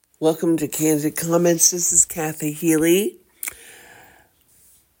Welcome to Candid Comments. This is Kathy Healey.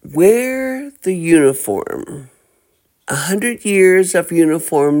 Wear the uniform. 100 years of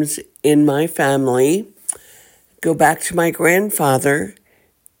uniforms in my family go back to my grandfather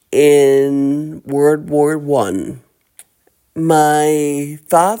in World War I. My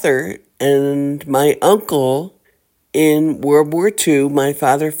father and my uncle in World War II, my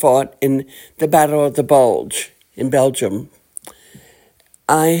father fought in the Battle of the Bulge in Belgium.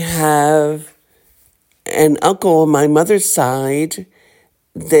 I have an uncle on my mother's side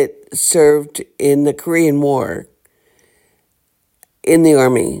that served in the Korean War in the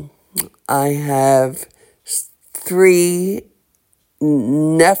Army. I have 3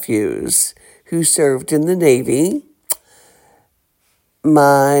 nephews who served in the Navy.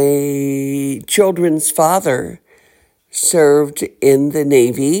 My children's father served in the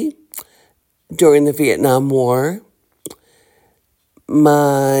Navy during the Vietnam War.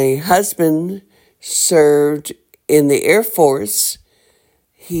 My husband served in the Air Force.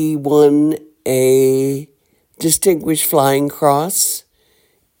 He won a Distinguished Flying Cross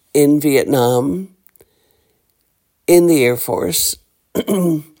in Vietnam in the Air Force.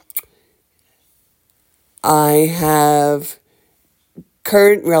 I have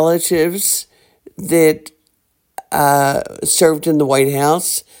current relatives that served in the White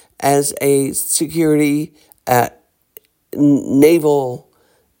House as a security naval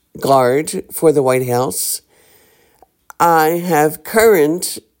guard for the White House. I have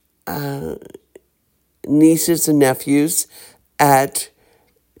current nieces and nephews at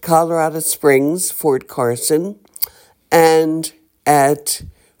Colorado Springs, Fort Carson, and at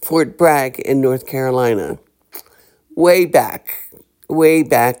Fort Bragg in North Carolina. Way back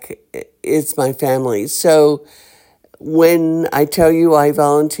is my family. So when I tell you I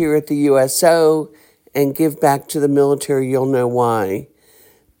volunteer at the USO and give back to the military, you'll know why.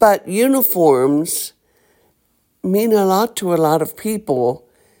 But uniforms mean a lot to a lot of people.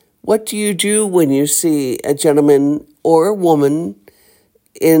 What do you do when you see a gentleman or a woman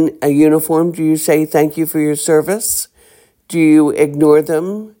in a uniform? Do you say thank you for your service? Do you ignore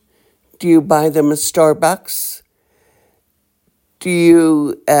them? Do you buy them a Starbucks? Do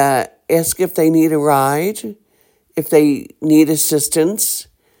you ask if they need a ride, if they need assistance?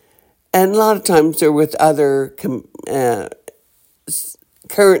 And a lot of times they're with other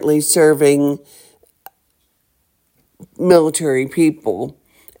currently serving military people.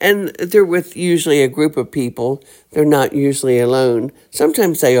 And they're with usually a group of people. They're not usually alone.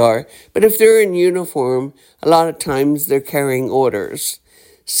 Sometimes they are. But if they're in uniform, a lot of times they're carrying orders.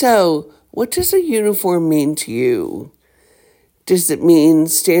 So, what does a uniform mean to you? Does it mean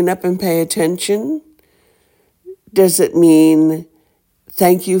stand up and pay attention? Does it mean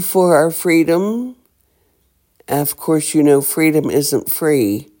thank you for our freedom? Of course, you know freedom isn't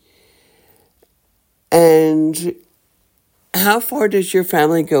free. And how far does your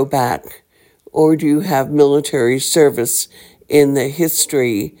family go back? Or do you have military service in the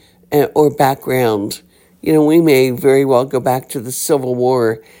history or background? You know, we may very well go back to the Civil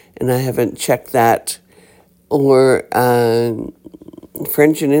War, and I haven't checked that. Or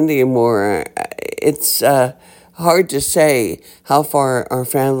French and Indian War. It's hard to say how far our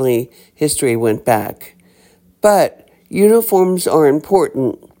family history went back. But uniforms are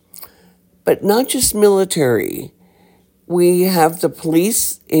important, but not just military. We have the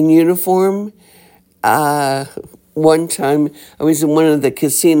police in uniform. One time I was in one of the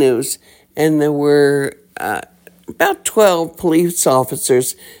casinos, and there were about 12 police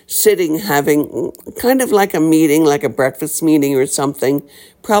officers sitting having kind of like a meeting, like a breakfast meeting or something,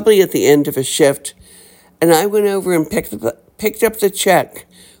 probably at the end of a shift. And I went over and picked up the check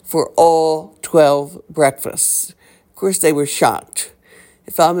for all 12 breakfasts. Of course, they were shocked.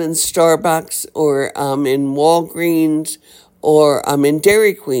 If I'm in Starbucks or I'm in Walgreens or I'm in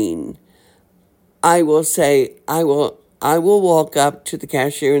Dairy Queen, I will walk up to the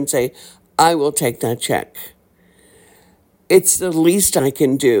cashier and say, I will take that check. It's the least I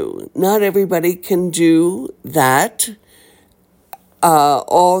can do. Not everybody can do that.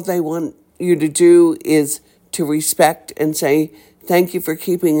 All they want you to do is to respect and say, thank you for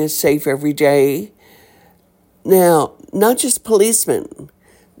keeping us safe every day. Now, not just policemen.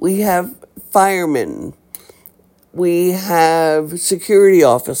 We have firemen. We have security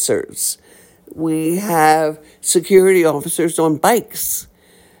officers. We have security officers on bikes.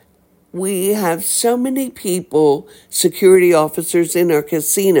 We have so many people, security officers in our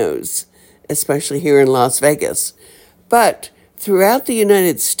casinos, especially here in Las Vegas. But throughout the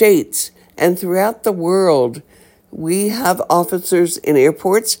United States and throughout the world, we have officers in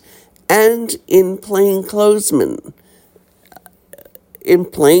airports and in plainclothesmen. in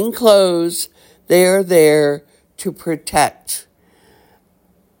plain clothes. They are there to protect.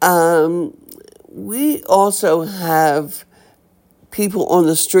 We also have people on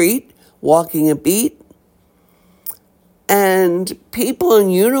the street walking a beat, and people in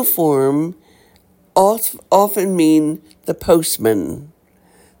uniform often mean the postman,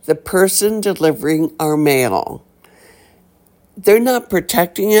 the person delivering our mail. They're not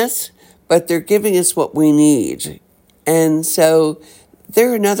protecting us, but they're giving us what we need. And so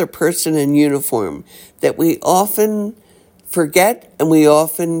they're another person in uniform that we often forget, and we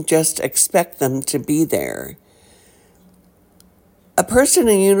often just expect them to be there. A person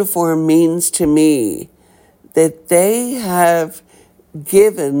in uniform means to me that they have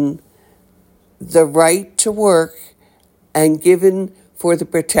given the right to work and given for the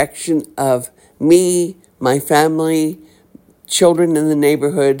protection of me, my family, children in the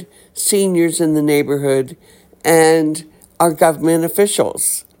neighborhood, seniors in the neighborhood, and our government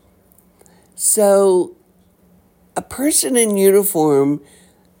officials. So a person in uniform,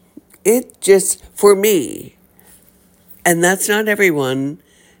 it just, for me, and that's not everyone,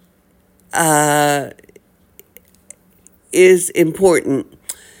 is important.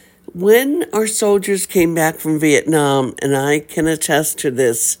 When our soldiers came back from Vietnam, and I can attest to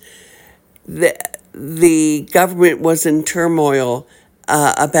this, the government was in turmoil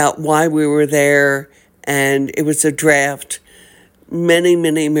about why we were there, and it was a draft. Many,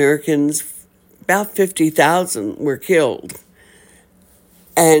 many Americans, about 50,000, were killed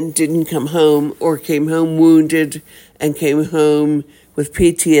and didn't come home, or came home wounded and came home with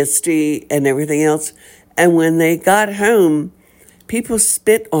PTSD and everything else. And when they got home, people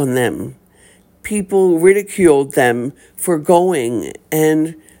spit on them. People ridiculed them for going,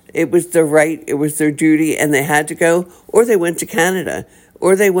 and it was their right, it was their duty, and they had to go, or they went to Canada,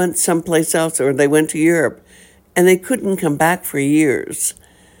 or they went someplace else, or they went to Europe, and they couldn't come back for years.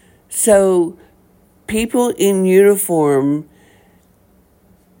 So people in uniform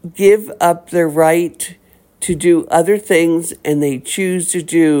give up their right to do other things, and they choose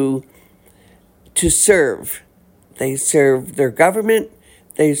to serve. They serve their government,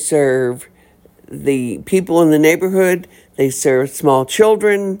 they serve the people in the neighborhood, they serve small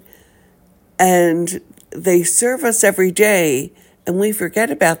children, and they serve us every day, and we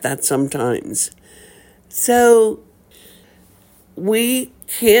forget about that sometimes. So we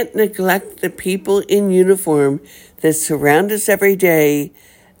can't neglect the people in uniform that surround us every day,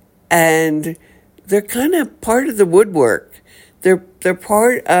 and they're kind of part of the woodwork. They're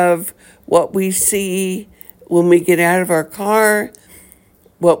part of what we see when we get out of our car,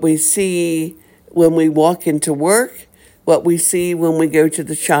 what we see when we walk into work, what we see when we go to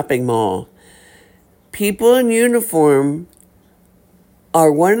the shopping mall. People in uniform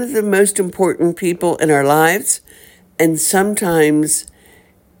are one of the most important people in our lives, and sometimes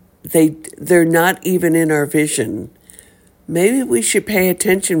they're not even in our vision. Maybe we should pay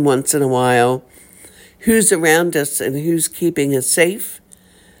attention once in a while who's around us and who's keeping us safe.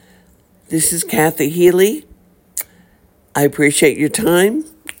 This is Kathy Healey. I appreciate your time,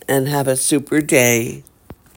 and have a super day.